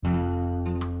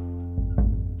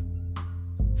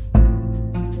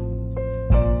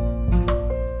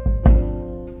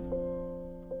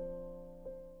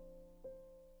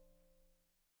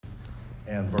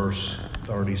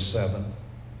37.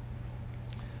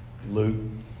 Luke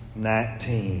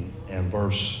 19 and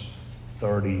verse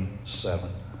 37.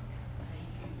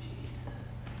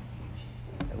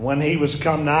 And when he was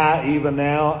come nigh, even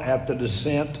now at the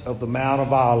descent of the Mount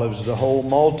of Olives, the whole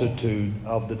multitude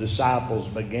of the disciples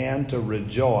began to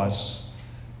rejoice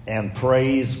and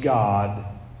praise God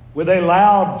with a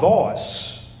loud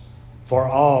voice for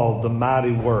all the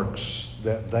mighty works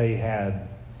that they had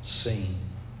seen,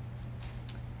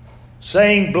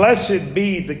 saying, Blessed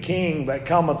be the King that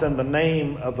cometh in the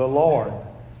name of the Lord,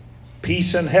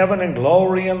 peace in heaven and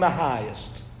glory in the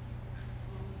highest.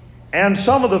 And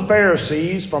some of the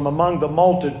Pharisees from among the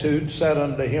multitude said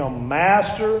unto him,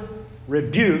 Master,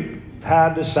 rebuke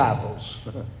thy disciples.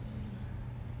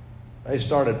 They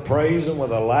started praising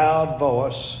with a loud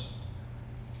voice,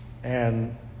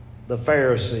 and the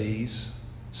Pharisees,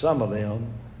 some of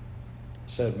them,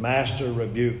 said, Master,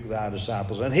 rebuke thy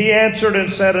disciples. And he answered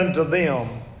and said unto them,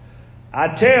 I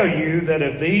tell you that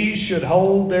if these should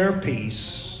hold their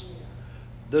peace,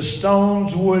 the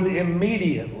stones would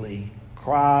immediately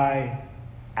cry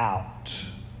out.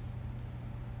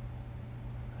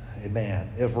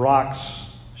 Amen. If rocks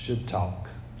should talk.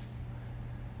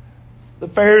 The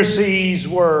Pharisees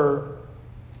were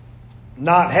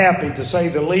not happy, to say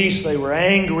the least. They were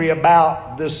angry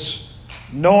about this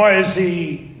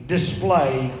noisy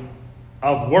display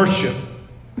of worship.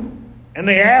 And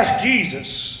they asked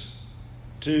Jesus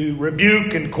to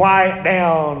rebuke and quiet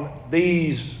down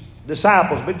these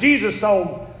disciples. But Jesus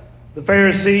told the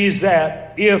Pharisees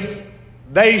that if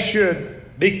they should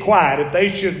be quiet, if they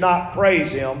should not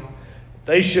praise him, if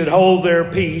they should hold their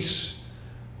peace,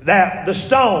 that the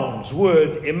stones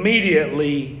would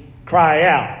immediately cry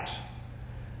out.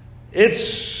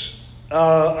 It's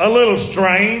a little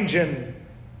strange and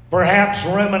perhaps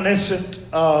reminiscent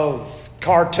of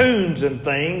cartoons and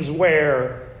things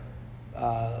where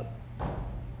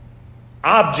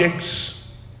objects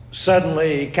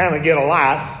suddenly kind of get a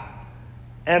life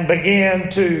and begin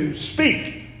to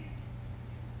speak.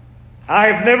 I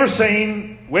have never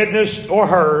seen, witnessed, or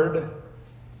heard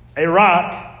a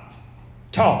rock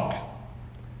talk.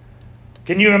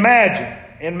 Can you imagine?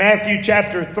 In Matthew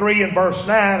chapter 3 and verse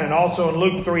 9, and also in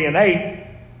Luke 3 and 8,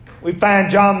 we find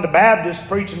John the Baptist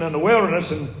preaching in the wilderness,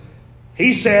 and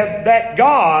he said that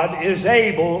God is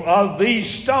able of these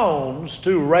stones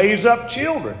to raise up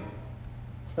children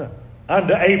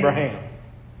unto Abraham.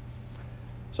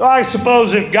 So I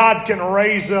suppose if God can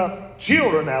raise up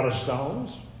children out of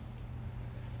stones,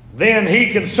 then he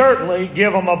can certainly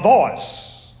give them a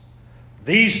voice.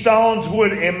 These stones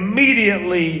would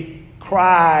immediately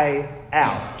cry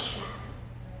out.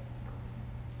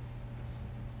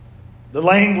 The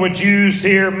language used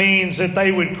here means that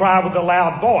they would cry with a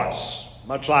loud voice,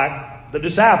 much like the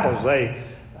disciples. The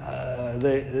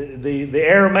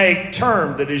Aramaic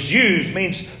term that is used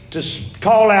means to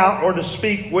call out or to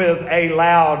speak with a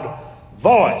loud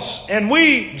voice. And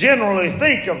we generally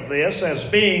think of this as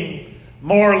being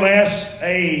more or less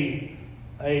a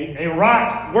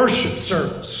rock worship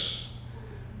service,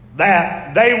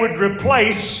 that they would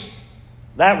replace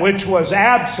that which was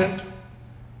absent,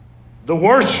 the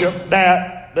worship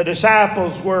that the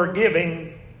disciples were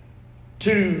giving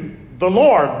to the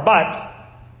Lord. But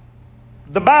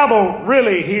the Bible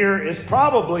really here is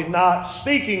probably not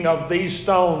speaking of these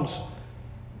stones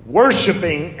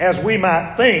worshiping as we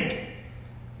might think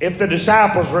if the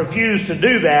disciples refused to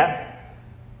do that,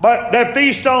 but that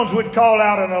these stones would call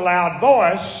out in a loud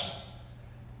voice.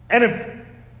 And if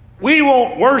we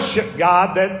won't worship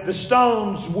God, that the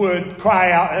stones would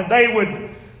cry out, and they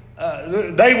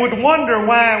would wonder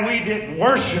why we didn't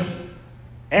worship,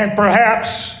 and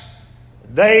perhaps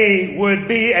they would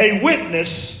be a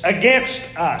witness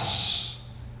against us.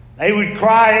 They would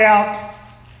cry out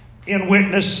in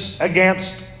witness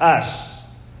against us.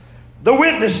 The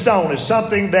witness stone is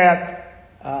something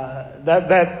that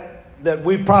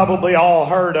we've probably all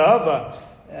heard of.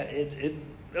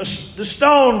 The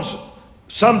stones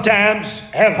sometimes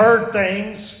have heard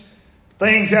things.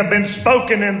 Things have been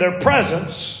spoken in their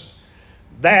presence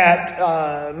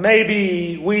that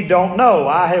maybe we don't know.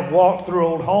 I have walked through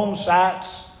old home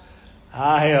sites.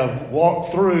 I have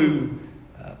walked through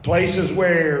places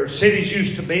where cities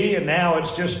used to be, and now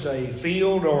it's just a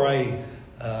field or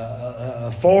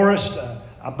a forest.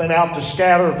 I've been out to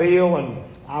Scatterville, and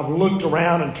I've looked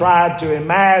around and tried to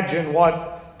imagine what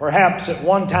perhaps at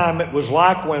one time it was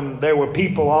like when there were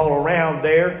people all around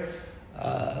there.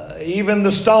 Even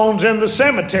the stones in the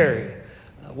cemetery,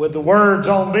 with the words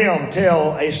on them,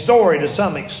 tell a story to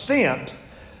some extent.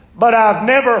 But I've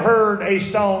never heard a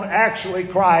stone actually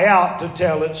cry out to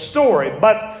tell its story.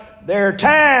 But there are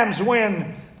times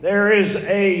when there is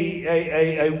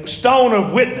a stone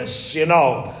of witness,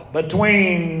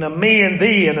 between me and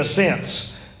thee in a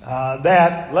sense.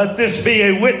 That let this be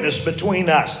a witness between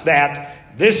us,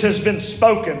 that this has been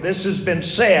spoken, this has been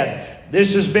said,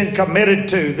 this has been committed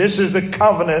to, this is the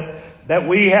covenant that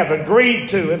we have agreed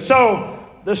to. And so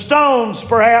the stones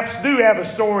perhaps do have a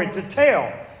story to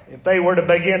tell if they were to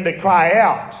begin to cry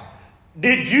out.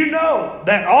 Did you know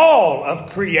that all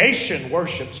of creation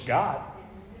worships God?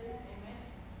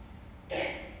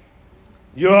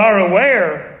 You are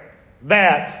aware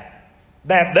that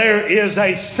there is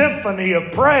a symphony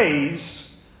of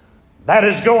praise that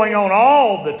is going on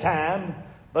all the time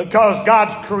because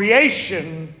God's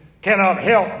creation cannot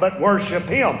help but worship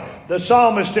Him. The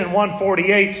psalmist in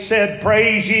 148 said,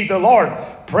 "Praise ye the Lord.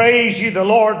 Praise ye the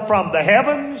Lord from the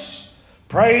heavens.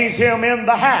 Praise Him in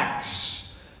the heights.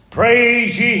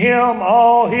 Praise ye Him,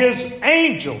 all His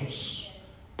angels.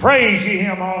 Praise ye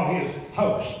Him, all His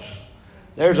hosts."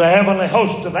 There's a heavenly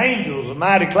host of angels, a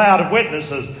mighty cloud of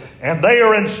witnesses, and they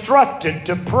are instructed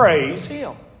to praise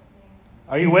Him.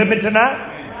 Are you with me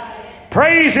tonight?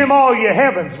 Praise Him, all ye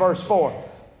heavens, verse 4.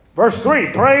 Verse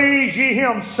 3, praise ye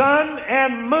Him, sun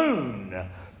and moon.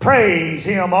 Praise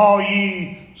Him, all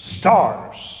ye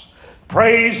stars.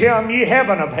 Praise Him, ye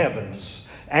heaven of heavens,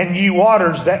 and ye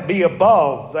waters that be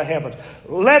above the heavens.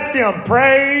 Let them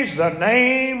praise the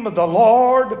name of the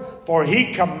Lord, for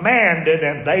He commanded,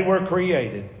 and they were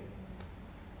created.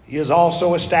 He has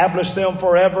also established them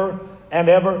forever and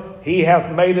ever. He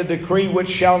hath made a decree which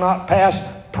shall not pass.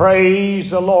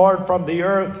 Praise the Lord from the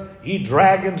earth, ye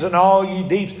dragons and all ye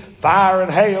deeps, fire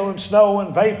and hail and snow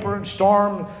and vapor and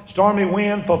stormy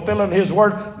wind, fulfilling His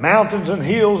word, mountains and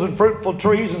hills and fruitful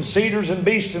trees and cedars and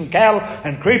beasts and cattle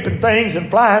and creeping things and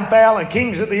flying fowl and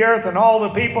kings of the earth and all the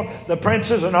people, the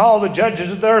princes and all the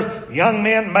judges of the earth, young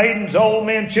men, maidens, old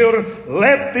men, children.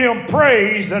 Let them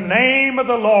praise the name of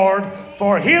the Lord,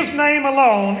 for His name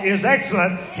alone is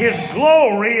excellent. His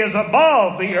glory is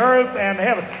above the earth and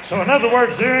heaven. So in other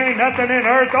words, there ain't nothing in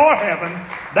earth or heaven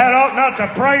that ought not to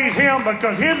praise Him,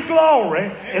 because His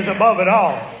glory is above it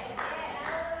all.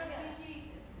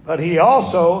 But He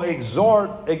also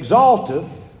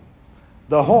exalteth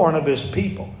the horn of His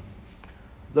people,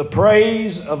 the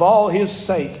praise of all His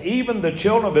saints, even the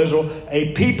children of Israel,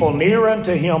 a people near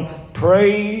unto Him.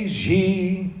 Praise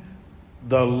ye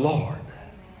the Lord.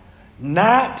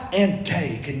 Night and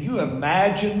day. Can you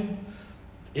imagine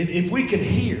if we could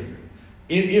hear,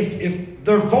 if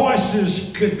their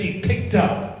voices could be picked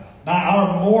up by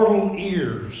our mortal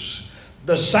ears,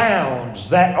 the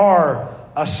sounds that are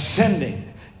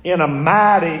ascending in a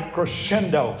mighty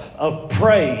crescendo of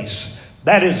praise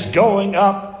that is going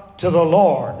up to the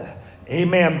Lord.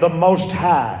 Amen. The Most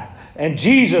High. And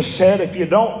Jesus said, if you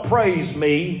don't praise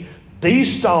me,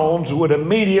 these stones would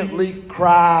immediately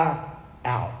cry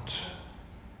out.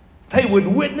 They would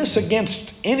witness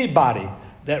against anybody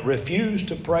that refused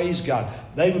to praise God.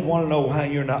 They would want to know why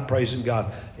you're not praising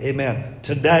God. Amen.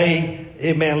 Today,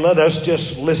 amen, let us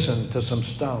just listen to some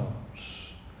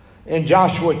stones. In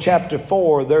Joshua chapter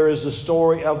 4, there is a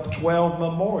story of 12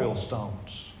 memorial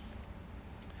stones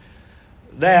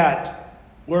that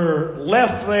were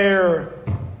left there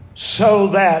so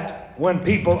that when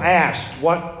people asked,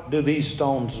 what do these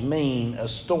stones mean, a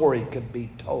story could be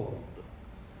told.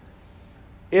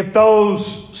 If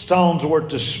those stones were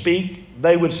to speak,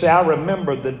 they would say, I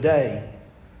remember the day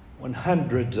when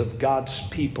hundreds of God's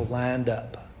people lined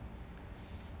up.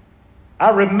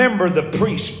 I remember the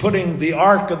priests putting the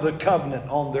Ark of the Covenant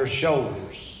on their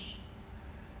shoulders.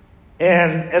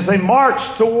 And as they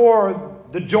marched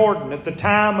toward the Jordan at the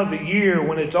time of the year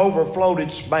when it's overflowed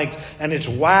its banks and it's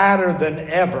wider than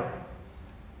ever.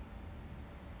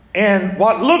 And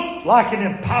what looked like an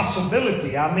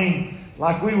impossibility,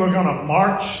 like we were going to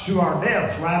march to our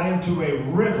deaths right into a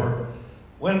river.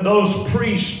 When those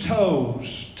priests'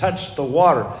 toes touched the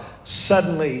water,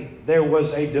 suddenly there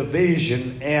was a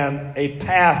division and a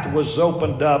path was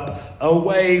opened up, a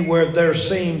way where there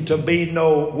seemed to be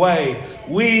no way.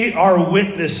 We are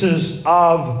witnesses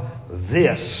of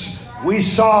this. We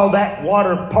saw that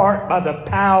water part by the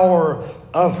power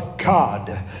of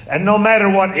God. And no matter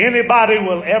what anybody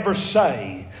will ever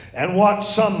say, and what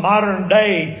some modern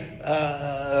day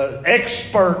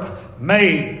expert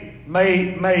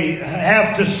may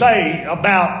have to say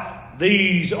about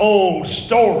these old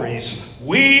stories,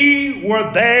 we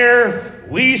were there.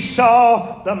 We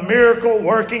saw the miracle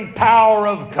working power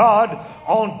of God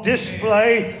on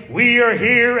display. We are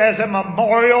here as a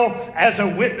memorial, as a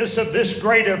witness of this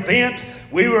great event.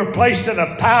 We were placed in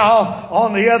a pile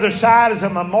on the other side as a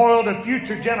memorial to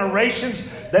future generations,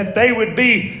 that they would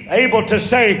be able to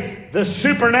say, the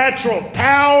supernatural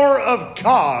power of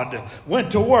God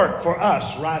went to work for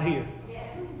us right here.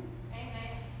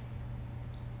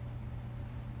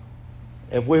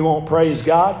 If we won't praise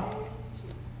God,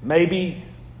 maybe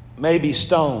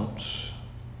stones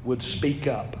would speak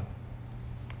up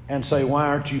and say, why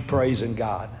aren't you praising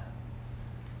God?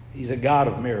 He's a God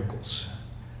of miracles.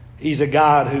 He's a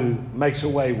God who makes a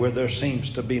way where there seems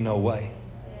to be no way.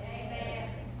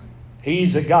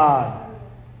 He's a God,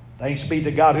 thanks be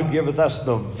to God, who giveth us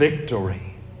the victory.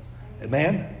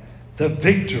 Amen? The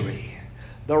victory.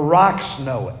 The rocks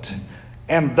know it.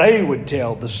 And they would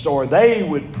tell the story. They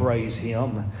would praise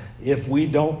Him if we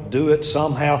don't do it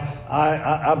somehow.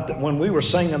 When we were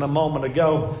singing a moment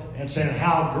ago and saying,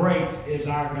 how great is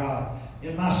our God,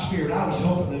 in my spirit, I was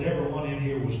hoping that everyone in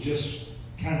here was just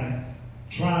kind of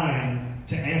trying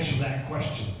to answer that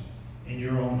question in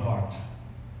your own heart.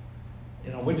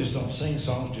 You know, we just don't sing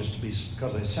songs just to be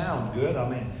because they sound good. I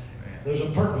mean, there's a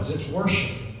purpose. It's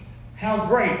worship. How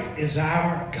great is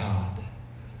our God?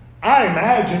 I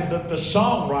imagine that the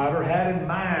songwriter had in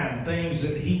mind things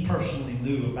that he personally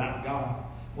knew about God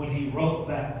when he wrote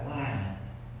that line.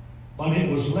 But it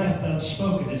was left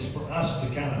unspoken. It's for us to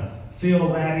kind of fill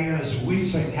that in as we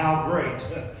sing, how great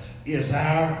is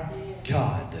our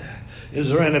God. Is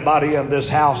there anybody in this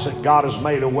house that God has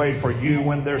made a way for you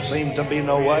when there seemed to be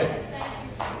no way?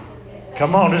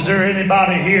 Come on, is there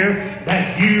anybody here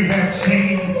that you have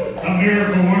seen a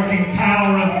miracle working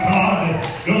power of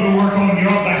God go to work on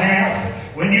your behalf?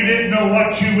 When you didn't know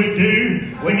what you would do,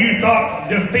 when you thought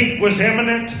defeat was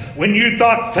imminent, when you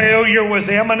thought failure was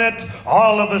imminent,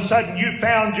 all of a sudden you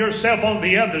found yourself on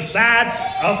the other side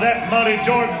of that muddy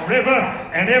Jordan River,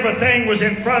 and everything was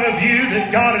in front of you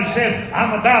that God had said,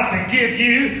 I'm about to give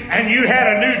you, and you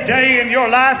had a new day in your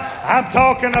life. I'm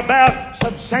talking about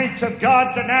some saints of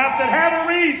God tonight that have a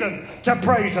reason to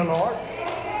praise the Lord.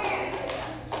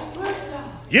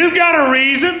 You've got a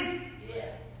reason.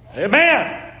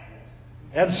 Amen.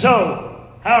 And so,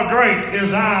 how great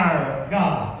is our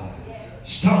God?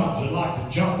 Stones would like to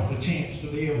jump at the chance to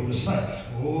be able to say,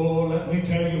 oh, let me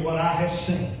tell you what I have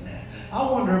seen.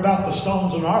 I wonder about the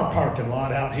stones in our parking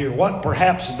lot out here, what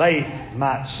perhaps they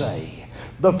might say.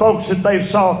 The folks that they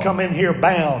saw come in here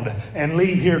bound and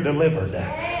leave here delivered.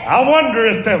 I wonder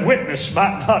if the witness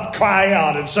might not cry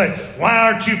out and say, why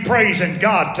aren't you praising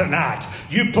God tonight?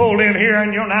 You pulled in here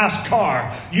in your nice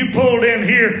car. You pulled in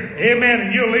here, amen,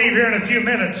 and you'll leave here in a few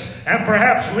minutes and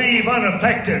perhaps leave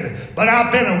unaffected. But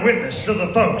I've been a witness to the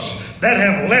folks that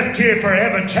have left here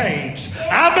forever changed.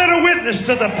 I've been a witness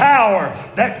to the power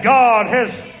that God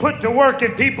has put to work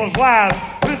in people's lives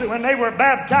when they were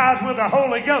baptized with the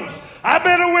Holy Ghost. I've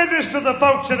been a witness to the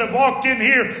folks that have walked in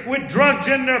here with drugs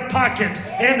in their pocket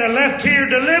and are left here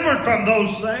delivered from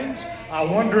those things. I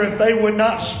wonder if they would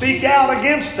not speak out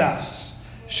against us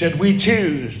should we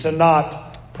choose to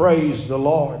not praise the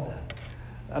Lord.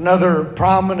 Another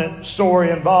prominent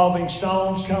story involving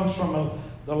stones comes from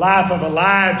the life of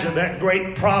Elijah, that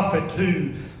great prophet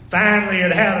who finally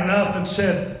had had enough and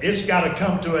said, it's got to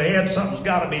come to a head, something's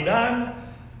got to be done.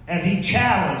 And he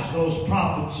challenged those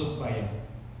prophets of Baal.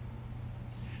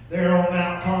 There on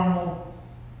Mount Carmel,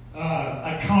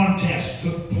 a contest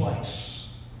took place.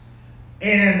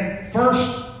 And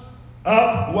first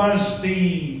up was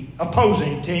the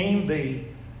opposing team, the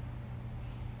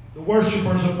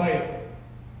worshipers of Baal.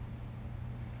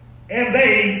 And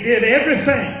they did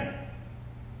everything,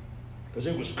 because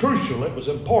it was crucial, it was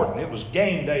important, it was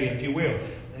game day, if you will.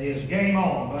 It was game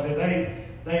on, but they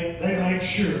made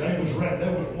sure they was ready.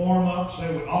 There was warm-ups,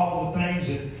 there were all the things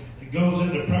that goes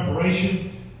into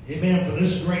preparation. Amen. For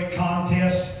this great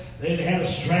contest, they had a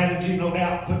strategy, no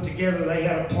doubt, put together. They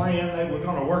had a plan. They were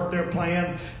going to work their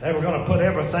plan. They were going to put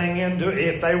everything into it.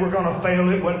 If they were going to fail,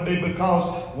 it wouldn't be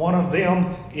because one of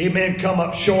them, amen, come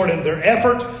up short in their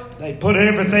effort. They put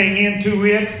everything into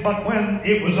it. But when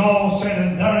it was all said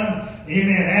and done,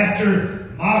 amen,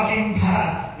 after mocking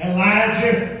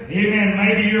Elijah, amen,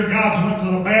 maybe your gods went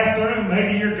to the bathroom,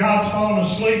 maybe your gods fallen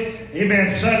asleep,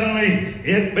 amen, suddenly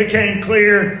it became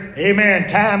clear, amen,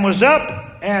 time was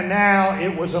up, and now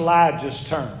it was Elijah's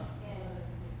turn.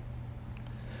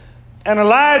 And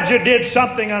Elijah did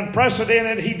something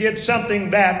unprecedented. He did something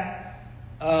that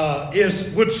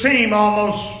would seem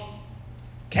almost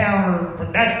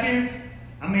counterproductive.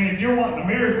 I mean, if you're wanting a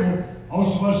miracle,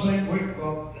 most of us think,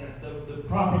 the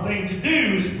proper thing to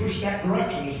do is push that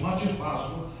direction as much as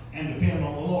possible and depend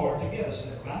on the Lord to get us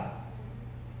there, right?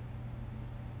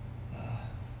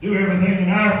 Do everything in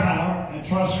our power and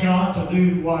trust God to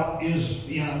do what is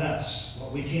beyond us,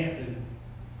 what we can't do.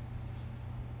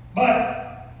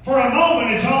 But for a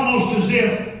moment, it's almost as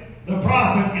if the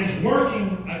prophet is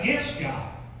working against God.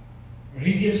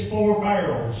 He gets 4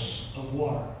 barrels of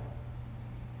water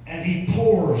and he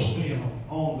pours them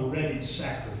on the ready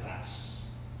sacrifice.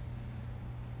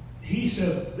 He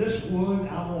said, this wood,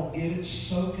 I'm going to get it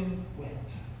soaking wet.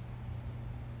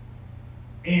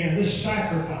 And this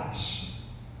sacrifice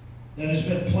that has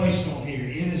been placed on here,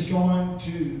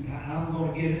 I'm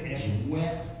going to get it as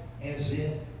wet as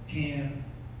it can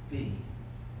be.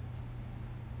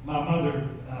 My mother,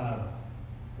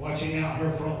 watching out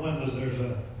her front windows, there's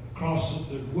across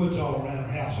the woods all around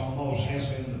her house, almost has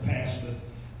been in the past, but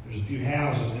there's a few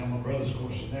houses now. My brother's, of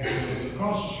course, is next to it. But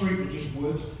across the street was just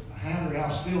woods. Behind her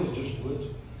house still is just woods.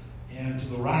 And to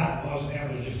the right was now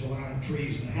there's just a line of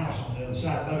trees and a house on the other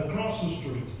side. But across the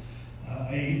street,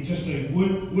 just a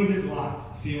wooded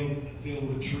lot filled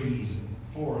with trees and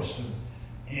forest.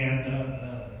 And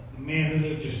the man who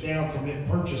lived just down from it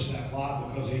purchased that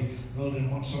lot because he really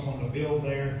didn't want someone to build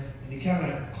there. And he kind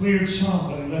of cleared some,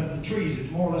 but he left the trees.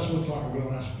 It more or less looked like a real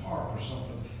nice park or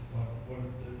something, what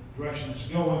the direction it's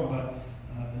going. But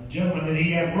the gentleman that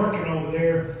he had working over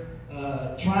there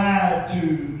tried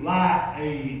to light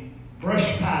a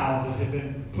brush pile that had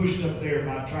been pushed up there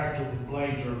by a tractor with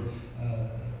blades or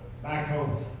backhoe,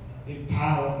 a big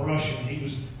pile of brush.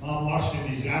 And Mom watched him.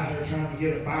 He's out there trying to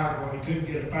get a fire going. He couldn't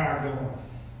get a fire going.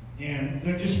 And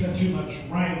there'd just been too much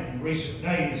rain in recent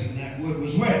days, and that wood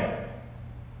was wet.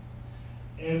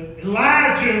 And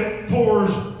Elijah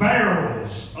pours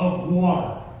barrels of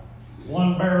water.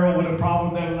 1 barrel would have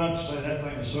probably been enough to say that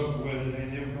thing is soaked wet, it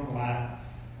ain't never going to light.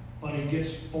 But he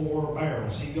gets 4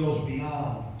 barrels. He goes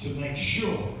beyond to make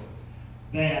sure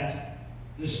that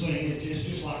this thing is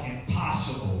just like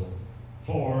impossible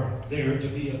for there to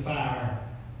be a fire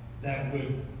that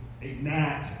would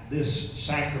ignite this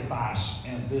sacrifice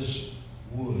and this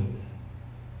wood.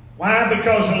 Why?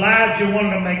 Because Elijah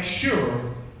wanted to make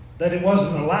sure that it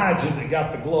wasn't Elijah that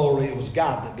got the glory, it was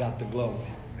God that got the glory.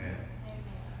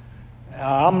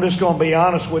 I'm just going to be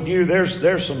honest with you.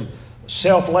 There's some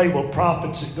self-labeled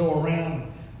prophets that go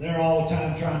around. They're all the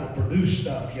time trying to produce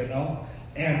stuff, and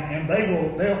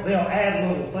they'll add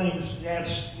little things,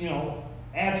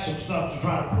 add some stuff to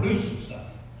try to produce some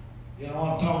stuff. You know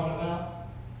what I'm talking about?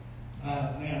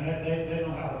 They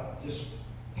know how to just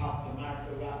pop the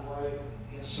micro out way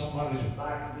against somebody's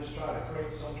back and just try to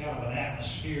create some kind of an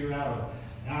atmosphere out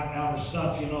of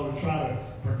stuff, to try to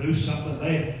produce something.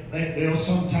 They'll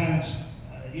sometimes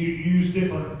use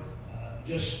different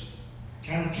just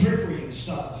kind of trickery and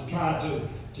stuff to try to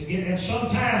get. And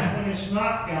sometimes when it's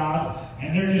not God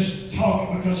and they're just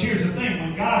talking, because here's the thing: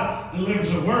 when God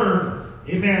delivers a word,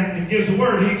 amen, and gives a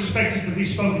word, He expects it to be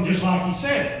spoken just like He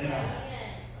said it.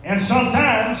 And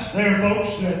sometimes there are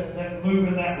folks that move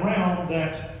in that realm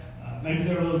that maybe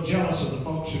they're a little jealous of the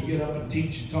folks who get up and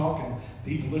teach and talk, and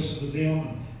people listen to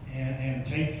them and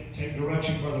take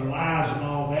direction for their lives and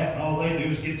all that. And all they do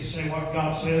is get to say what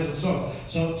God says. And so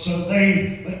they'll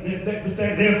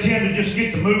tend to just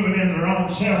get to moving in their own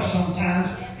self sometimes,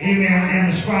 amen, and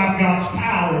ascribe God's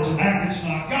power to that which is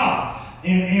not God.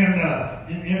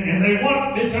 And they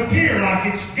want it to appear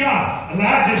like it's God.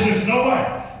 Elijah says, no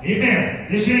way. Amen.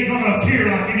 This ain't going to appear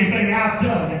like anything I've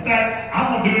done. In fact,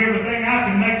 I'm going to do everything I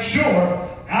can make sure,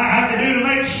 I can do to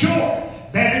make sure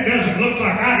that it doesn't look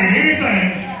like I did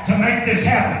anything to make this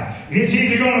happen. It's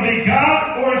either going to be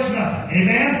God or it's nothing.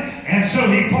 Amen. And so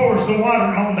he pours the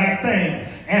water on that thing.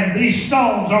 And these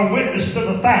stones are witness to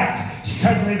the fact.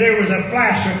 Suddenly there was a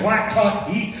flash of white hot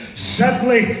heat.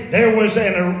 Suddenly there was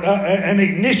an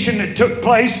ignition that took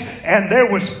place, and there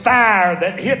was fire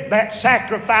that hit that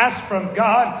sacrifice from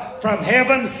God, from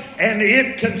heaven, and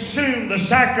it consumed the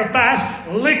sacrifice,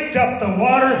 licked up the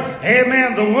water,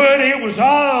 amen, the wood. It was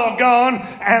all gone,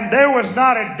 and there was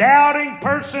not a doubting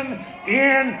person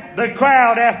in the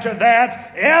crowd after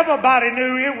that. Everybody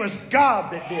knew it was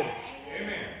God that did it.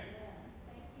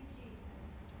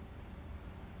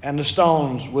 And the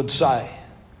stones would say,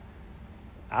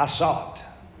 I saw it.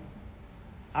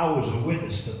 I was a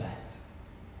witness to that.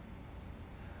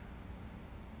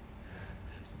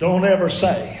 Don't ever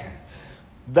say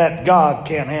that God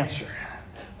can't answer.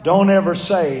 Don't ever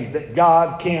say that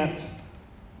God can't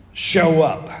show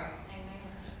up.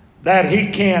 That He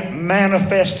can't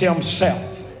manifest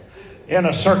Himself in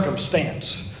a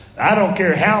circumstance. I don't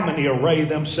care how many array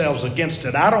themselves against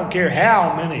it. I don't care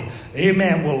how many,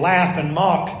 amen, will laugh and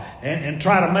mock and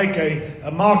try to make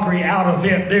a mockery out of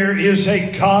it. There is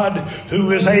a God who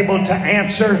is able to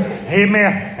answer,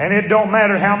 amen. And it don't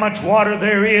matter how much water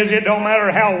there is. It don't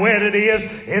matter how wet it is.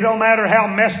 It don't matter how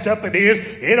messed up it is.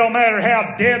 It don't matter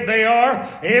how dead they are,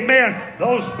 amen.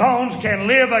 Those bones can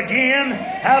live again.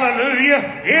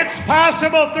 Hallelujah. It's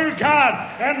possible through God.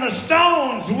 And the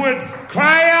stones would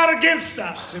cry out against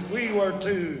us if we were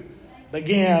to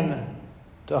begin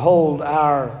to hold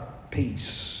our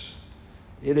peace.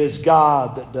 It is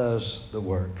God that does the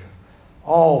work.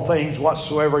 All things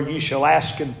whatsoever you shall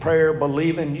ask in prayer,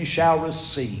 believing you shall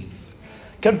receive.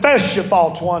 Confess your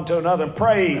faults one to another, and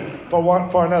pray for one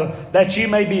for another, that ye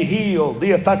may be healed.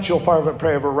 The effectual fervent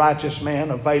prayer of a righteous man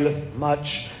availeth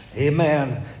much.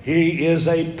 Amen. He is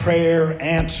a prayer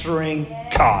answering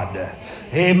God.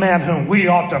 Amen. Whom we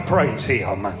ought to praise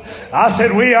Him. I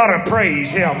said we ought to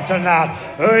praise Him tonight.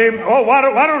 Oh,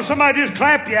 why don't somebody just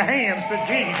clap your hands to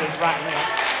Jesus right now?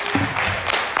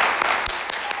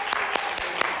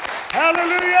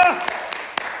 Hallelujah.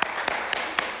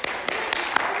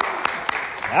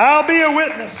 I'll be a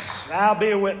witness. I'll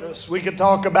be a witness. We could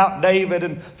talk about David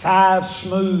and 5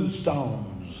 smooth stones.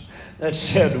 That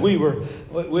said, we were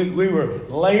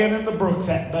laying in the brook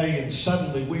that day, and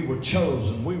suddenly we were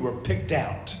chosen. We were picked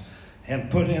out and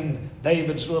put in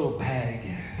David's little bag.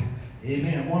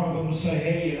 Amen. One of them would say,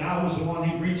 hey, and I was the one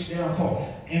he reached down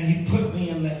for. And he put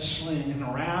me in that sling, and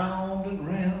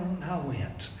round I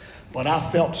went. But I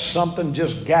felt something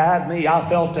just guide me. I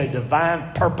felt a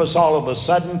divine purpose all of a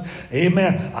sudden.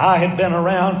 Amen. I had been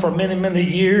around for many, many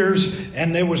years,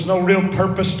 and there was no real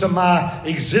purpose to my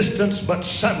existence. But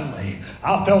suddenly,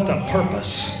 I felt a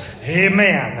purpose.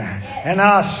 Amen. And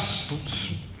I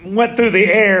went through the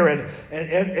air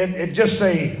and just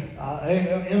in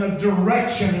a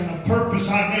direction and a purpose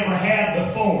I'd never had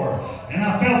before. And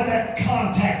I felt that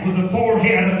contact with the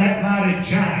forehead of that mighty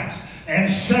giant. And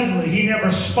suddenly he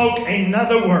never spoke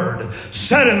another word.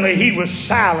 Suddenly he was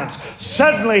silenced.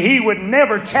 Suddenly he would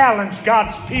never challenge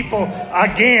God's people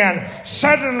again.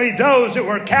 Suddenly those that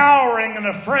were cowering and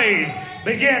afraid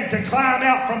began to climb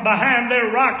out from behind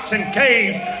their rocks and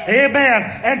caves.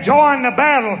 Amen. And join the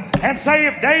battle and say,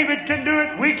 if David can do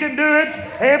it, we can do it.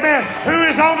 Amen. Who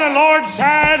is on the Lord's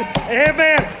side?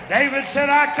 Amen. David said,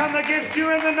 I come against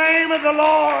you in the name of the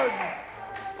Lord.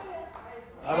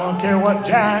 I don't care what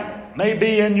giant may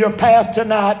be in your path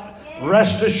tonight.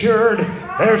 Rest assured,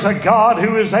 there's a God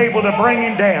who is able to bring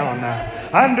him down.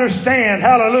 Understand,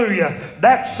 hallelujah,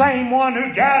 that same one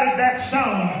who guided that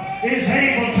stone is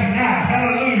able tonight,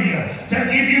 hallelujah, to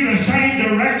give you the same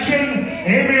direction,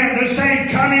 amen, the same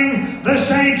cunning, the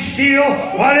same skill,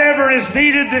 whatever is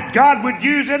needed that God would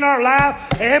use in our life,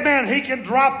 amen, He can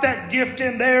drop that gift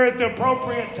in there at the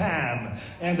appropriate time.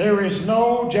 And there is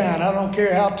no giant, I don't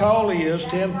care how tall he is,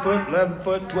 10 foot, 11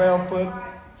 foot, 12 foot,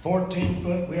 14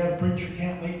 foot. We had a preacher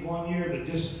camp meet one year that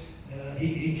just,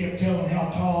 he kept telling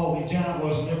how tall the giant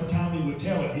was, and every time he would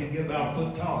tell it, he'd get about a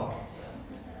foot taller.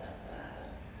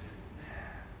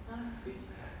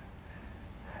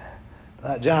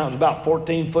 That giant was about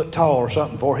 14 foot tall or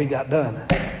something before he got done.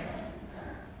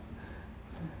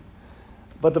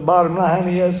 But the bottom line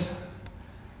is,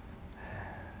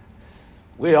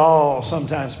 we all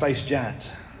sometimes face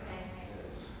giants.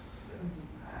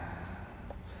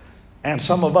 And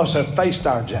some of us have faced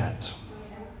our giants.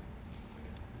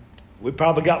 We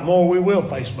probably got more we will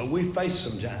face, but we faced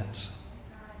some giants.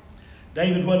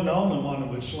 David wasn't the only one that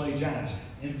would slay giants.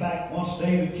 In fact, once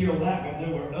David killed that one,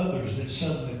 there were others that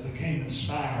suddenly became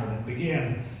inspired and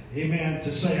began, amen,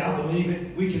 to say, I believe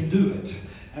it, we can do it.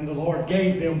 And the Lord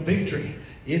gave them victory.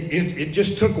 It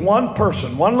just took one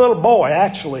person, one little boy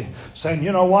actually, saying,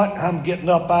 you know what, I'm getting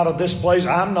up out of this place.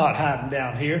 I'm not hiding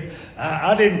down here.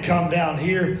 I didn't come down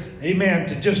here, amen,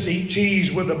 to just eat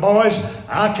cheese with the boys.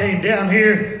 I came down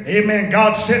here, amen,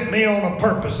 God sent me on a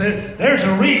purpose. There's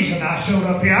a reason I showed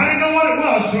up here. I didn't know what it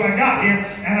was till I got here,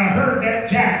 and I heard that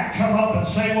giant come up and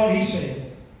say what he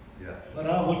said. Yeah. But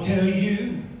I will tell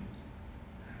you,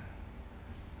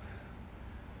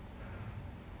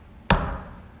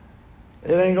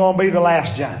 it ain't going to be the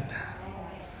last giant.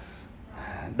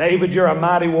 David, you're a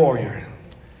mighty warrior.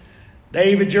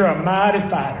 David, you're a mighty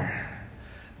fighter.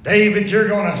 David, you're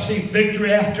going to see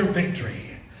victory after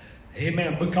victory.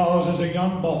 Amen. Because as a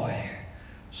young boy,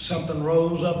 something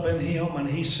rose up in him and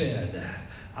he said,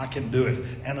 I can do it.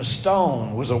 And a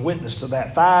stone was a witness to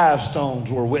that. 5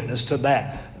 stones were witness to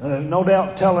that. No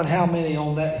doubt telling how many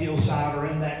on that hillside or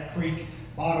in that creek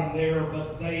bottom there,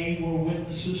 but they were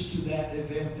witnesses to that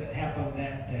event that happened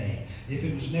that day. If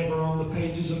it was never on the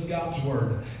pages of God's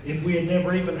Word, if we had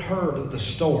never even heard of the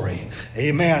story,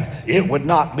 amen, it would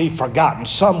not be forgotten.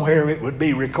 Somewhere it would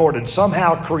be recorded.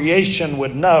 Somehow creation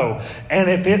would know. And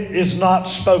if it is not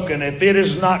spoken, if it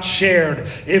is not shared,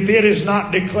 if it is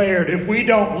not declared, if we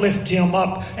don't lift Him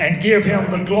up and give Him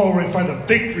the glory for the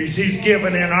victories He's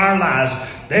given in our lives,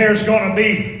 there's going to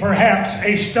be perhaps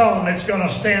a stone that's going to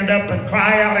stand up and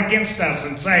cry out against us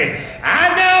and say,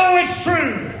 I know it's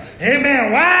true.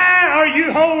 Amen. Why are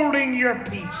you holding your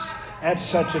peace at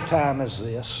such a time as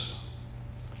this?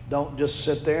 Don't just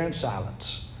sit there in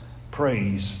silence.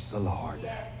 Praise the Lord.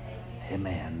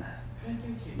 Amen.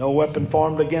 No weapon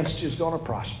formed against you is going to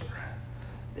prosper.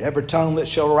 Every tongue that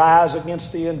shall rise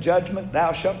against thee in judgment,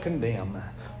 thou shalt condemn.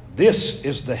 This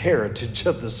is the heritage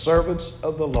of the servants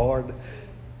of the Lord,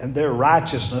 and their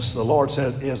righteousness, the Lord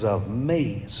says, is of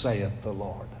me, saith the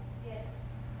Lord. Yes.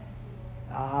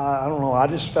 I don't know. I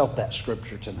just felt that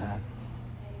scripture tonight.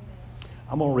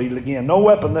 I'm going to read it again. No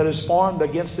weapon that is formed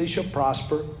against thee shall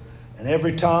prosper, and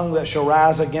every tongue that shall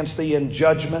rise against thee in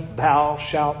judgment thou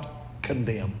shalt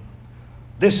condemn.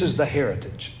 This is the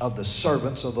heritage of the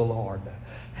servants of the Lord,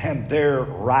 and their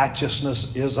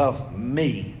righteousness is of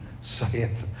me,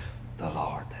 saith the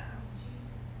Lord.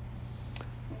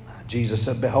 Jesus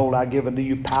said, behold, I give unto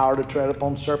you power to tread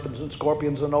upon serpents and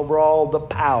scorpions and over all the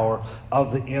power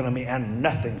of the enemy, and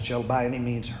nothing shall by any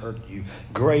means hurt you.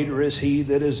 Greater is He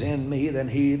that is in me than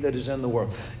he that is in the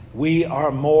world. We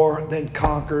are more than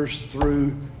conquerors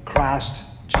through Christ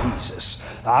Jesus.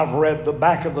 I've read the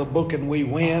back of the book and we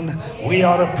win. We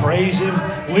ought to praise Him.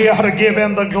 We ought to give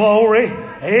Him the glory.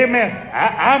 Amen.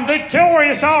 I'm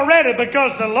victorious already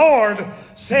because the Lord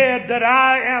said that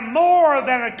I am more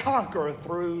than a conqueror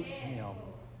through Him.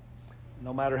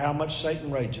 No matter how much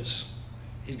Satan rages,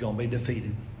 he's going to be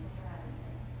defeated.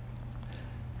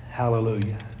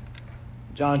 Hallelujah.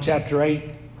 John chapter 8,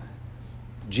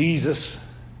 Jesus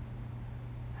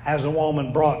has a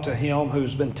woman brought to Him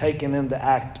who's been taken in the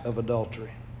act of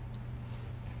adultery.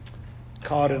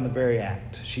 Caught in the very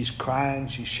act. She's crying,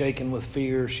 she's shaken with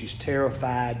fear, she's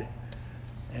terrified,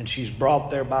 and she's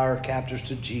brought there by her captors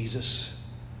to Jesus.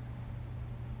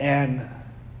 And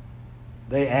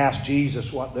they ask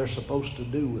Jesus what they're supposed to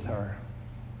do with her.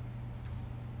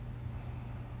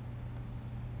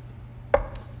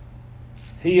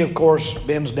 He, of course,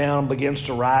 bends down and begins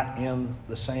to write in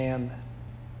the sand.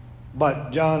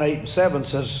 But John 8:7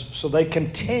 says, so they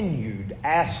continued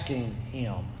asking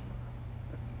Him.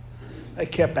 They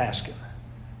kept asking,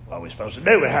 what are we supposed to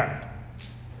do with her?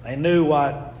 They knew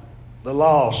what the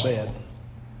law said.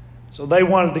 So they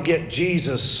wanted to get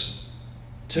Jesus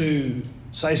to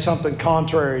say something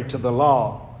contrary to the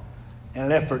law in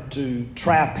an effort to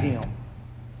trap Him.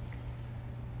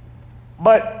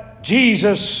 But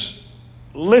Jesus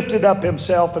lifted up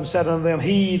Himself and said unto them,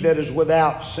 he that is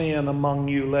without sin among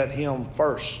you, let him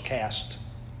first cast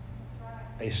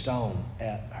a stone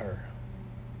at her.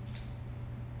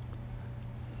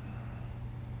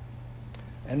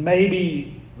 And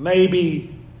maybe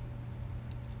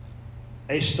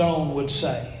a stone would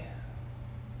say,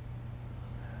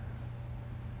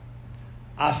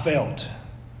 I felt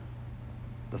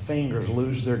the fingers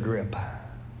lose their grip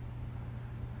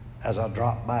as I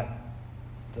dropped back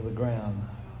to the ground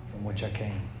from which I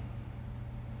came.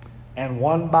 And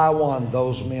one by one,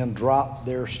 those men dropped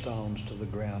their stones to the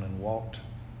ground and walked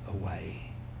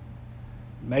away.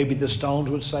 Maybe the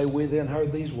stones would say, we then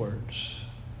heard these words.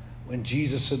 When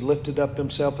Jesus had lifted up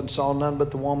Himself and saw none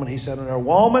but the woman, He said unto her,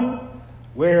 woman,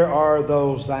 where are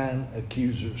those thine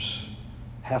accusers?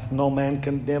 Hath no man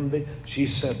condemned thee? She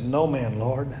said, no man,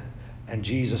 Lord. And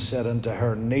Jesus said unto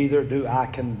her, neither do I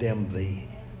condemn thee.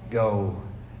 Go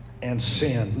and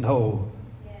sin no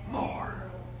more.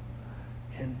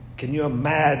 Can you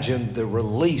imagine the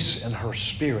release in her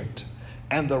spirit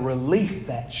and the relief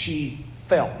that she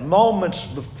felt? Moments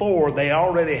before, they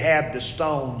already had the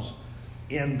stones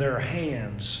in their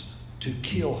hands to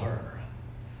kill her.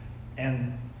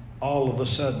 And all of a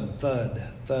sudden, thud,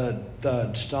 thud,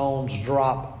 thud, stones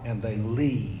drop and they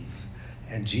leave.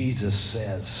 And Jesus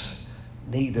says,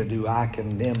 neither do I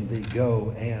condemn thee.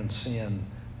 Go and sin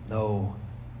no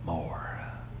more.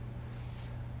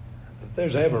 If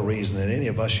there's ever a reason that any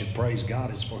of us should praise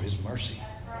God, it's for His mercy.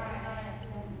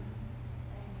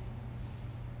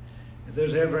 If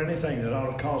there's ever anything that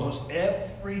ought to cause us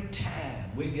every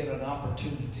time we get an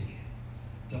opportunity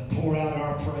to pour out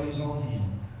our praise on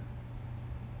Him,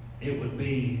 it would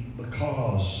be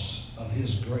because of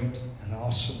His great and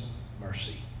awesome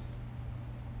mercy.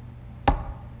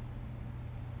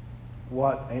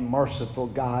 What a merciful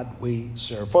God we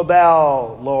serve. For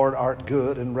thou, Lord, art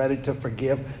good and ready to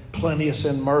forgive, plenteous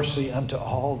in mercy unto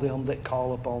all them that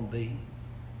call upon thee.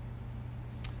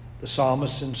 The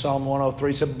psalmist in Psalm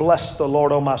 103 said, bless the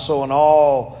Lord, O my soul, and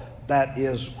all that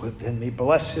is within me.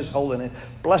 Bless his holy name.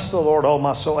 Bless the Lord, O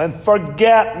my soul, and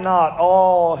forget not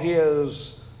all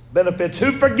his benefits,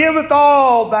 who forgiveth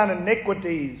all thine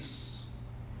iniquities.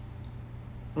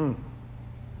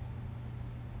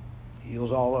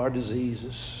 Heals all our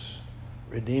diseases,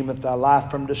 redeemeth thy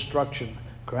life from destruction,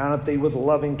 crowneth thee with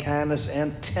loving kindness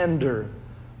and tender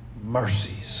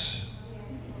mercies.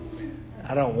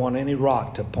 I don't want any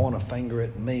rock to point a finger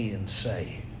at me and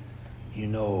say, you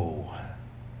know,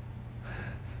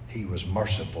 he was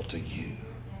merciful to you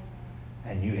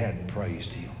and you hadn't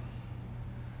praised him.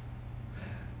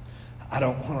 I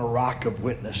don't want a rock of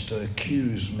witness to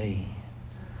accuse me,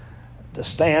 to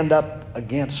stand up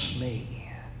against me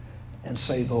and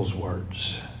say those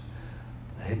words.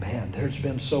 Amen. There's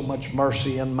been so much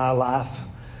mercy in my life.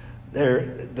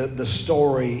 The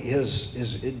story is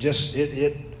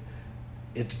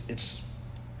it's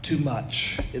too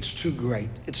much. It's too great.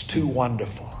 It's too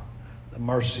wonderful. The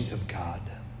mercy of God.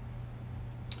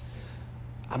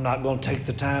 I'm not going to take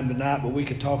the time tonight, but we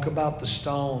could talk about the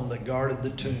stone that guarded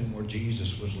the tomb where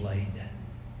Jesus was laid.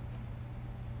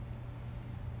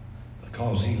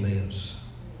 Because he lives,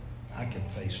 I can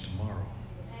face tomorrow.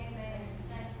 Amen.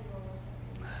 Thank you,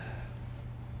 Lord.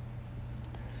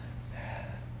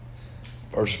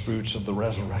 First fruits of the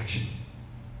resurrection.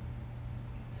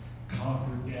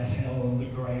 Conquered death, hell, and the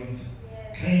grave.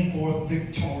 Yes. Came forth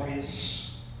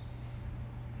victorious.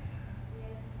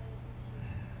 Yes,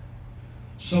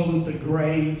 So that the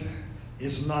grave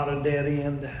is not a dead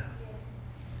end. yes.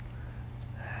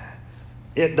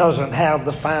 It doesn't have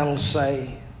the final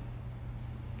say.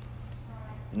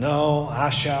 No, I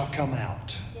shall come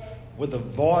out. Yes. With a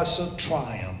voice of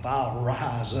triumph, I'll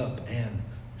rise up and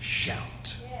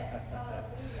shout. Yes. Hallelujah.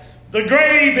 The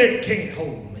grave, it can't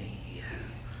hold me.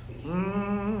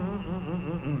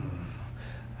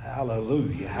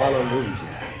 Hallelujah, hallelujah.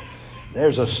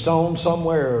 There's a stone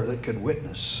somewhere that could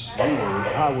witness.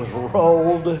 I was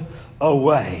rolled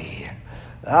away.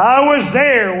 I was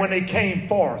there when he came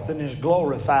forth in his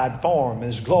glorified form,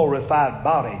 his glorified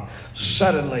body.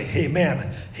 Suddenly,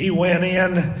 amen, he went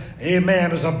in,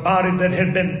 amen, as a body that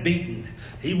had been beaten.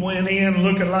 He went in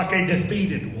looking like a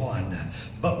defeated one.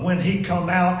 But when he come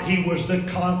out, he was the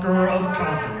conqueror of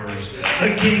conquerors,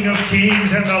 the King of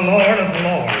kings and the Lord of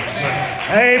lords.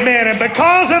 Amen. And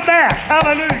because of that,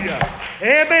 hallelujah,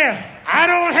 amen, I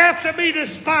don't have to be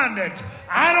despondent.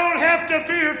 I don't have to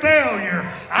fear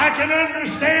failure. I can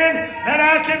understand that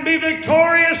I can be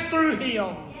victorious through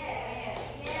him. Yes.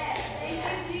 Yes. Thank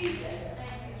you, Jesus.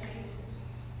 Thank you,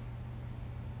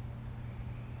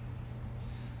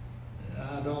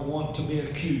 Jesus. I don't want to be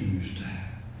accused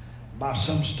by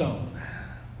some stone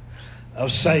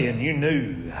of saying you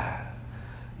knew,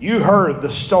 you heard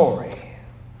the story,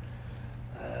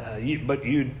 but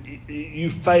you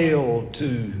failed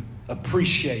to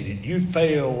appreciate it. You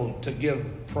failed to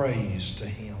give praise to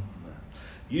him.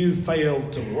 You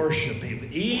failed to worship him.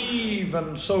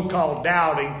 Even so-called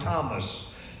doubting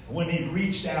Thomas, when he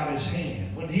reached out his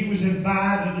hand, when he was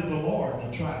invited to the Lord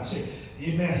to try and see,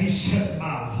 amen, he said,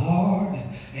 my Lord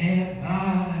and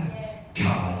my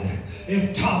God.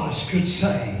 If Thomas could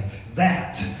say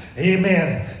that,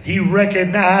 amen, he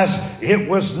recognized it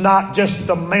was not just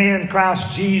the man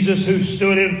Christ Jesus who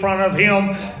stood in front of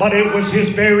him, but it was his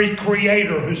very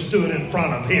Creator who stood in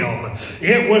front of him.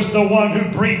 It was the one who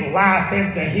breathed life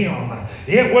into him.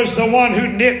 It was the one who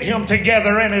knit him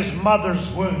together in his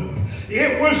mother's womb.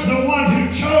 It was the one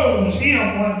who chose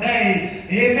him one day,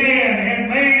 amen, and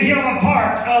made him a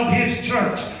part of his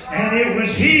church. And it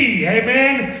was he,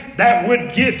 amen, that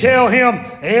would tell him,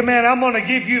 amen, I'm going to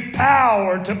give you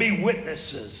power to be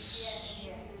witnesses.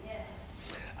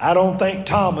 I don't think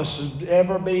Thomas would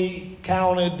ever be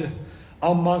counted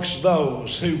amongst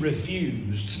those who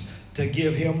refused to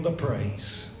give him the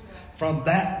praise. From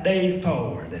that day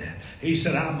forward, he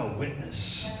said, I'm a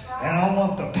witness. And I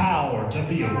want the power to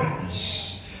be a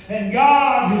witness. And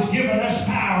God has given us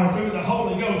power through the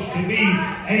Holy Ghost to be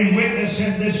a witness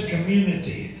in this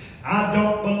community. I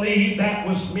don't believe that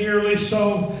was merely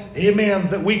so, amen,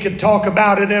 that we could talk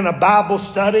about it in a Bible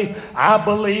study. I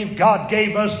believe God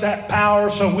gave us that power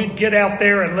so we'd get out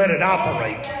there and let it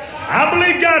operate. I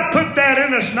believe God put that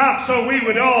in us not so we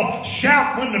would all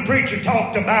shout when the preacher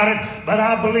talked about it, but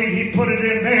I believe he put it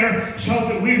in there so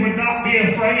that we would not be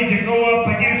afraid to go up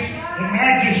against the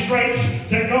magistrates,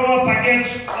 to go up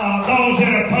against those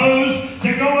that oppose,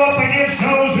 to go up against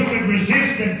those who would could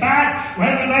resist and fight,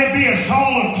 whether they be a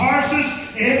Saul of Tarsus,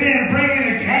 amen,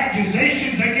 bringing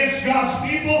accusations against God's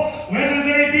people, whether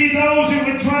they be those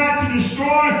who would try to destroy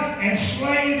and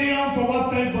slay them for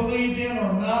what they believed in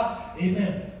or not,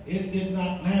 amen. It did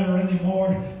not matter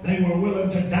anymore. They were willing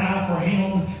to die for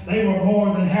him. They were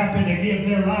more than happy to give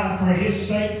their life for his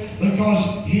sake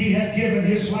because he had given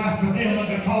his life for them. And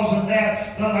because of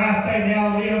that, the life they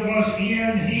now live was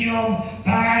in him,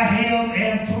 by him,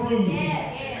 and through him.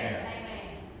 Yes.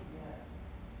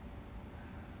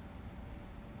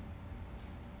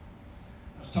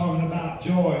 I was talking about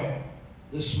joy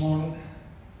this morning.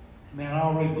 Man, I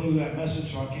already blew that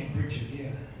message, so I can't preach it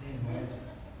yet. Anyway.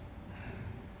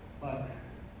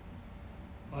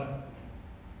 But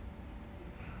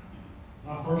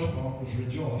my first point was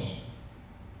rejoice.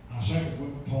 My second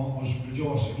point was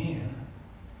rejoice again.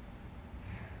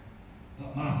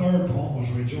 But my third point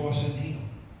was rejoice in him.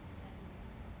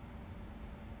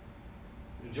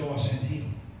 Rejoice in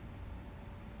him.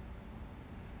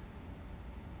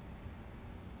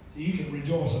 So you can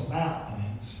rejoice about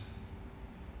things.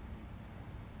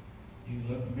 You can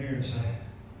look in the mirror and say,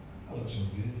 I look so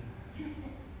good.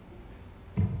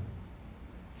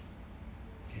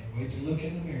 Can't wait to look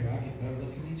in the mirror. I get better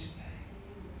looking each day.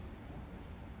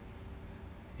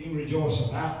 You can rejoice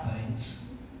about things.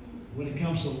 When it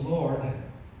comes to the Lord,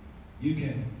 you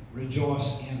can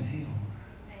rejoice in him.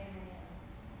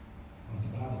 What the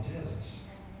Bible tells us.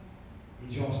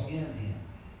 Rejoice in him.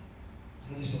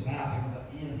 Not just about him, but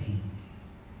in him.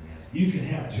 You can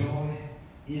have joy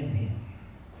in him.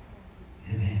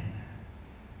 Amen.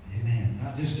 Amen.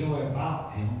 Not just joy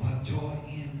about him, but joy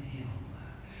in him.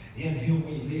 In him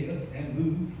we live and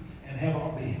move and have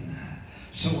our being.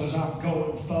 So as I'm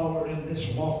going forward in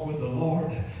this walk with the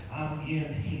Lord, I'm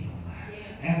in him.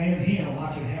 And in him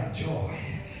I can have joy.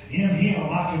 In him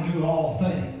I can do all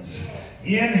things.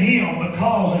 In him,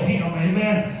 because of him,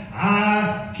 amen,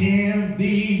 I can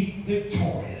be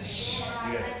victorious.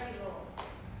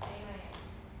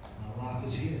 My life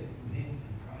is hid with him in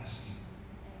Christ.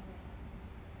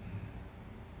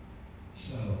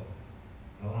 So,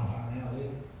 the life I now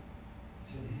live,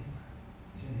 it's in him.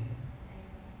 It's in him.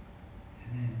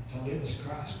 Amen. To live is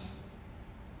Christ.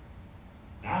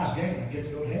 Now it's gain. I get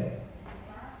to go to heaven.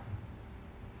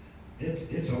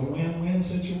 It's a win-win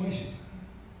situation.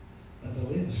 But to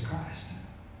live is Christ.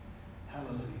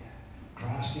 Hallelujah.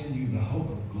 Christ in you, the hope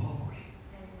of glory.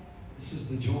 This is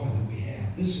the joy that we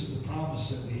have. This is the promise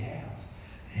that we have.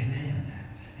 Amen.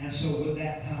 And so with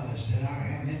that knowledge that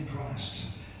I am in Christ,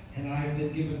 and I have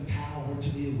been given power to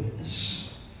be a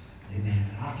witness, amen,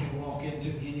 I can walk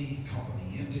into any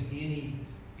company, into any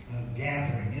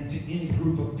gathering, into any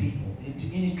group of people, into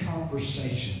any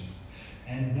conversation,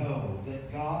 and know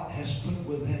that God has put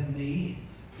within me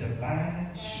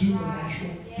divine,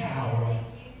 supernatural power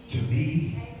to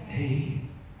be a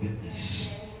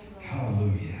witness.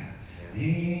 Hallelujah.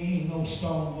 Ain't no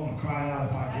stone going to cry out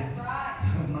if I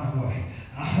get my way.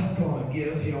 I'm going to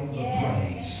give him the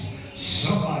praise.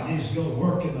 Somebody needs to go to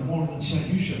work in the morning and say,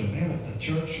 you should have been at the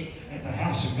church, at the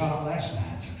house of God last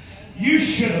night. You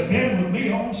should have been with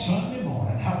me on Sunday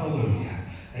morning. Hallelujah.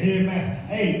 Amen.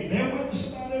 Hey, they'll witness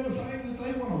about everything that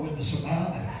they want to witness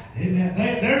about. Amen.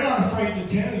 They're not afraid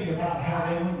to tell you about how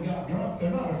they went and got drunk.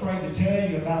 They're not afraid to tell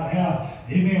you about how,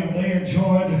 amen, they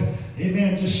enjoyed,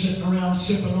 amen, just sitting around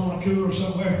sipping on a cooler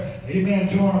somewhere, amen,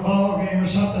 enjoying a ball game or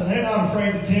something. They're not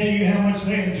afraid to tell you how much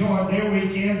they enjoyed their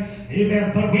weekend.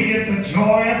 Amen. But we get the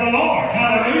joy of the Lord.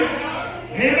 Hallelujah.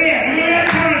 Amen. And with that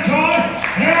kind of joy,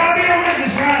 there'll be a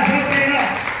witness rise up in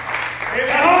us.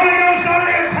 The Holy Ghost will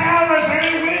empower us, and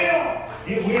He will.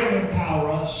 It will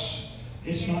empower us.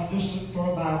 It's not just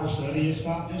for a Bible study. It's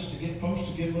not just to get folks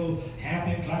to get a little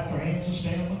happy and clap their hands and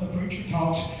stand when the preacher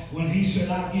talks. When he said,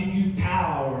 I give you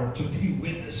power to be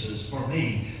witnesses for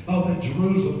me, both in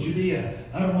Jerusalem, Judea,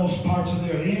 uttermost parts of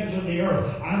the earth, the ends of the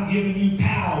earth, I'm giving you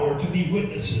power to be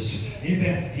witnesses.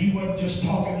 Amen. He wasn't just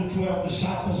talking to 12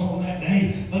 disciples on that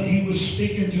day, but he was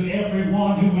speaking to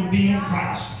everyone who would be in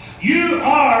Christ. You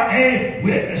are a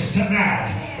witness tonight.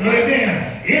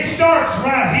 Amen. It starts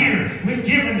right here with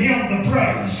giving him the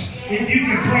praise. If you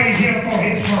can praise him for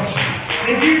his mercy.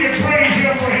 If you can praise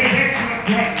him for his excellent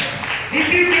greatness.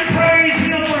 If you can praise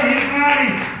him for his mighty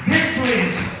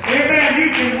victories. Amen. You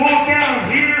can walk out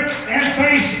of here and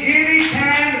face any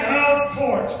kind of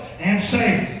court and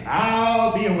say,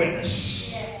 I'll be a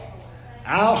witness.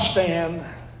 I'll stand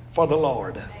for the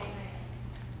Lord.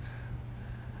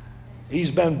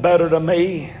 He's been better to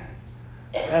me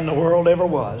than the world ever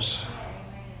was.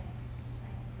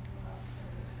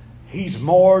 He's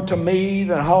more to me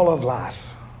than all of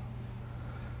life.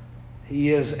 He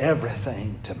is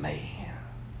everything to me.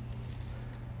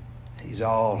 He's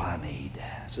all I need.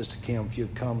 Sister Kim, if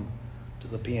you'd come to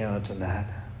the piano tonight.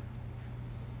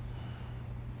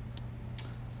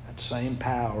 That same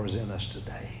power is in us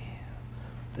today.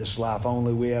 This life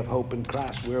only we have hope in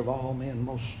Christ. We're of all men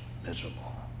most miserable.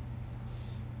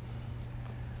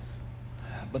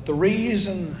 But the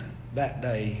reason that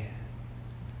day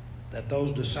that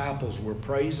those disciples were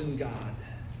praising God,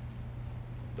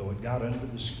 though it got under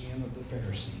the skin of the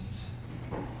Pharisees,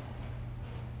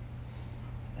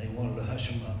 they wanted to hush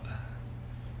them up.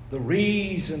 The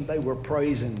reason they were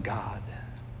praising God,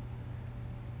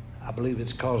 I believe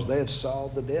it's because they had saw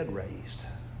the dead raised.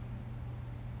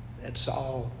 They had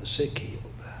saw the sick healed,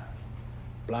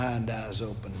 blind eyes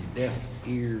opened, deaf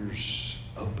ears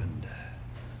opened,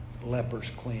 lepers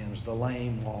cleansed, the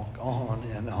lame walk, on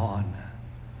and on.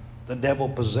 The devil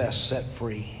possessed, set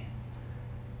free.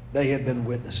 They had been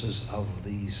witnesses of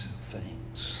these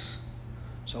things.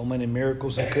 So many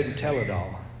miracles, they couldn't tell it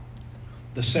all.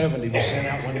 The 70 was sent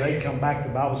out. When they come back, the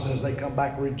Bible says they come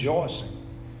back rejoicing.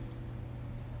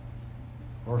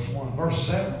 Verse 1. Verse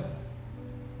 7.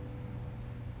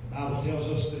 The Bible tells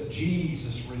us that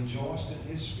Jesus rejoiced in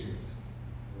his spirit.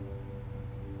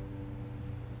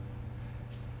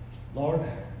 Lord,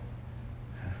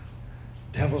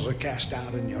 devils are cast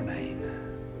out in your name.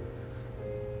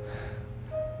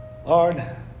 Lord,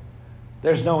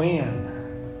 there's no end,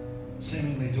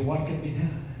 seemingly, to what can be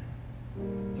done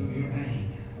through your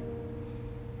name.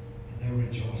 And they're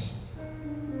rejoicing.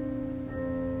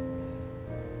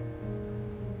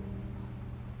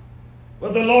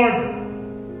 Well, the Lord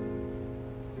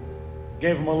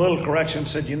gave them a little correction,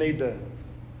 said the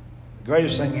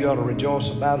greatest thing you ought to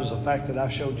rejoice about is the fact that I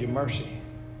showed you mercy,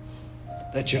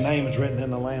 that your name is written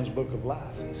in the Lamb's book of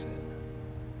life, he said.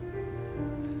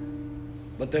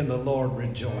 But then the Lord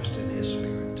rejoiced in his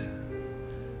spirit,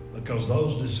 because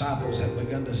those disciples had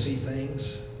begun to see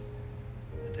things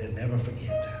that they'd never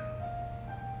forget.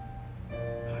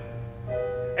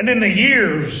 And in the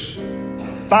years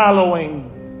following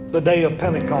the day of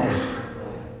Pentecost,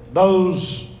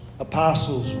 those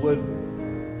apostles would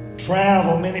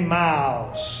travel many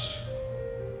miles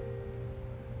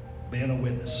being a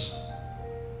witness.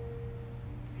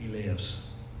 He lives.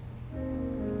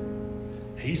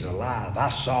 He's alive. I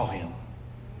saw him.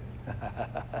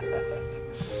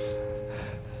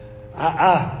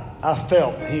 I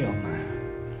felt him.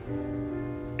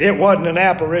 It wasn't an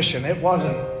apparition. It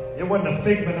wasn't a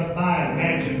figment of my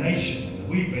imagination.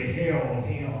 We beheld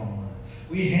him.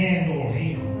 We handled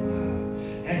him.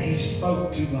 And he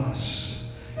spoke to us.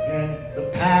 And the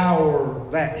power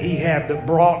that he had that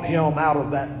brought him out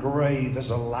of that grave is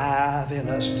alive in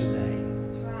us today.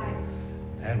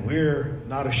 And we're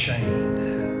not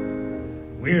ashamed.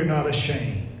 We're not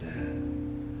ashamed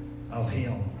of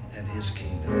him and his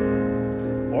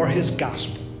kingdom or his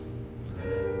gospel.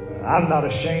 I'm not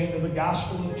ashamed of the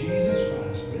gospel of Jesus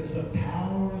Christ. It's the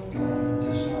power of God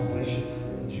to salvation.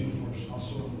 The Jew first,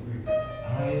 also in the Greek.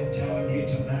 I am telling you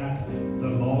tonight, the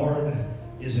Lord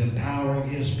is empowering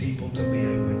his people to be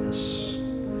a witness.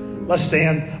 Let's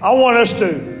stand. I want us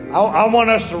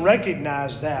to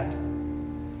recognize that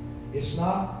it's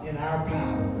not in our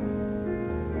power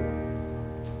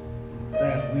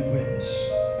that we witness.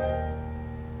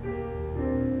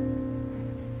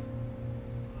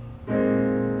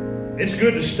 It's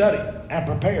good to study and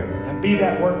prepare and be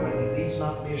that workman that needs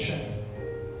not to be ashamed.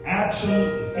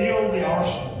 Absolutely. Fill the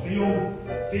arsenal.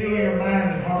 Fill your mind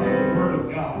and heart with the Word of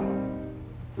God.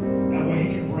 That way he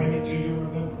can bring it to your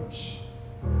remembrance.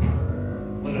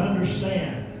 But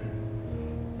understand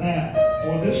that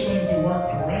for this thing to work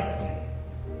correctly,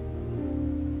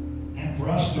 and for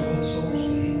us to win souls to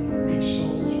him, reach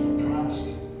souls for Christ,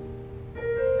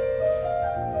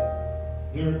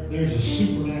 there's a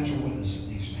supernatural witness that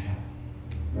needs to happen.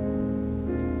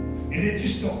 And it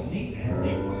just don't need to happen.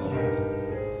 It will happen.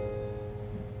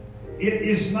 It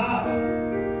is not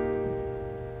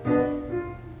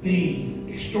the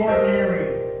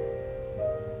extraordinary,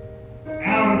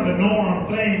 out of the norm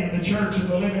thing in the church of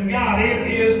the living God.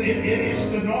 It's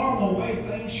the normal way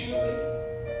things should be.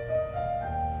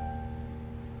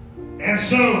 And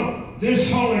so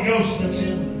this Holy Ghost that's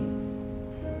in me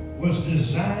was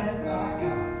designed by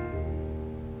God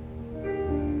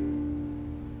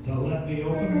to let me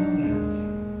open my mouth,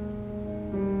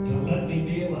 to let me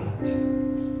be a light,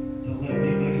 to let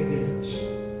me make a difference,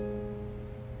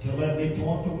 to let me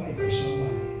point the way for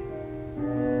somebody.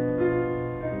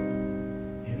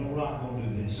 Ain't no rock gonna do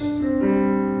this.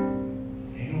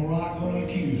 Ain't no rock gonna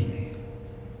accuse me.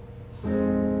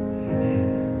 Amen.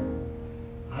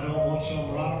 I don't want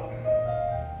some rock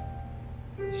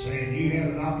saying you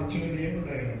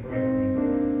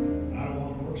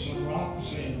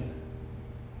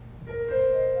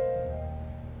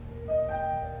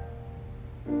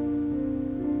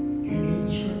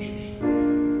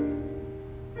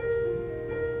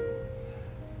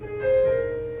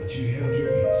but you held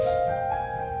your peace.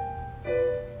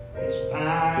 It's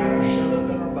fire shut up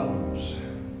in our bones.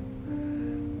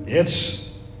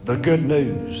 It's the good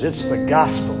news. It's the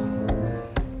gospel.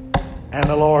 And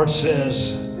the Lord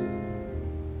says,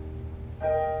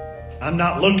 I'm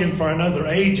not looking for another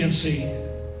agency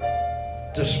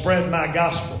to spread my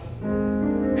gospel.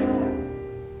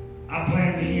 I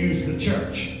plan to use the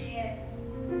church. Yes.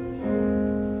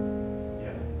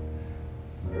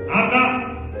 I'm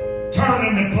not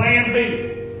turning to plan B.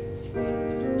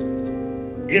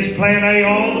 It's plan A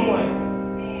all the way.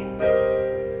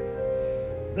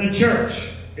 The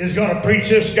church is going to preach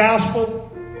this gospel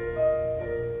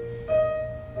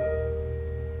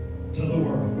to the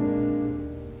world.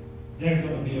 They're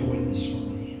going to be a witness for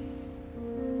me.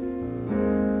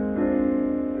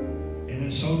 And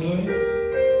in so doing,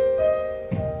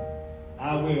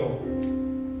 I will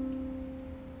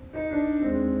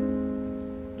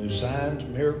do signs,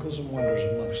 miracles, and wonders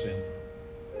amongst them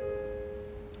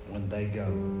when they go,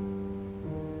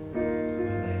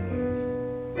 when they move.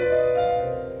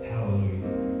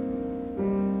 Hallelujah.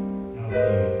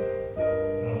 Hallelujah.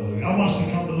 Hallelujah. I want us to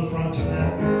come to the front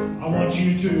tonight. I want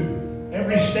you to,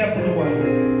 every step of the way,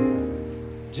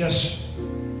 just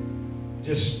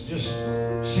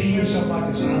see yourself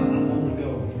like this. I'm on the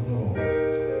go for the Lord.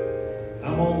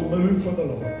 I'm on the move for the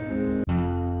Lord.